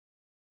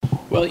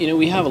Well,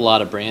 we have a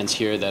lot of brands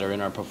here that are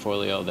in our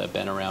portfolio that have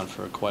been around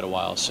for quite a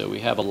while. So we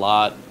have a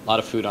lot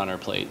of food on our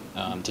plate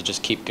to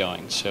just keep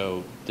going.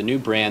 So the new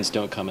brands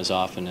don't come as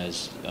often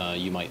as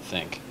you might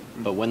think.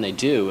 But when they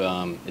do,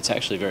 it's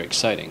actually very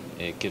exciting.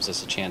 It gives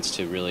us a chance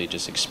to really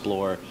just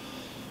explore,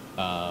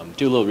 do a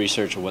little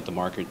research of what the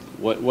market,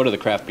 what are the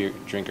craft beer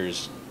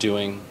drinkers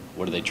doing,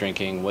 what are they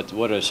drinking,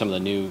 what are some of the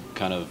new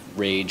kind of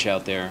rage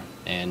out there,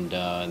 and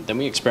then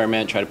we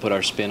experiment, try to put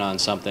our spin on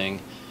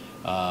something.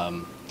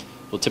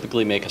 We'll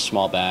typically make a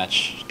small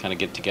batch, kind of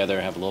get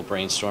together, have a little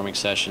brainstorming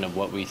session of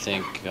what we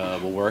think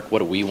will work, what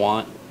do we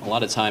want. A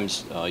lot of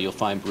times you'll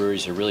find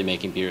breweries are really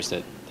making beers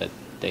that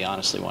they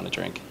honestly want to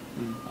drink.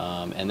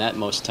 And that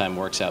most of the time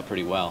works out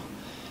pretty well.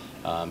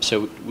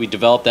 So we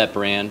develop that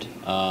brand,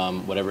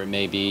 whatever it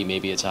may be.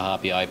 Maybe it's a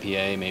hoppy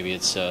IPA, maybe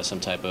it's some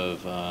type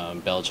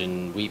of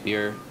Belgian wheat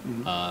beer.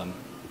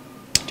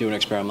 Do an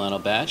experimental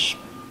batch,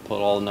 put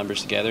all the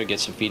numbers together,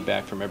 get some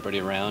feedback from everybody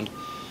around.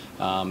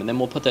 And then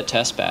we'll put that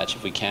test batch,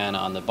 if we can,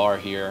 on the bar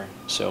here.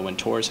 So when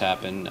tours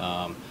happen,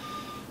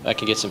 I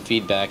can get some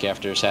feedback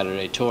after a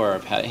Saturday tour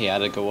of, hey, how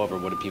did it go over?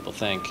 What do people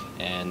think?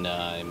 And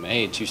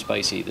hey, too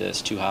spicy,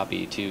 this, too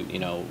hoppy, too,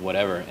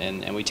 whatever.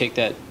 And we take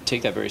that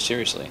very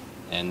seriously.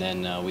 And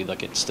then we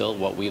look at still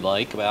what we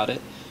like about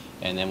it,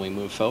 and then we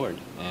move forward.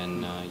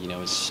 And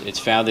it's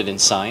founded in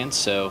science,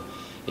 so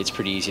it's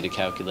pretty easy to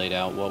calculate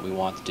out what we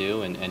want to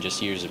do, and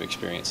just years of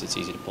experience, it's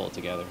easy to pull it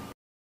together.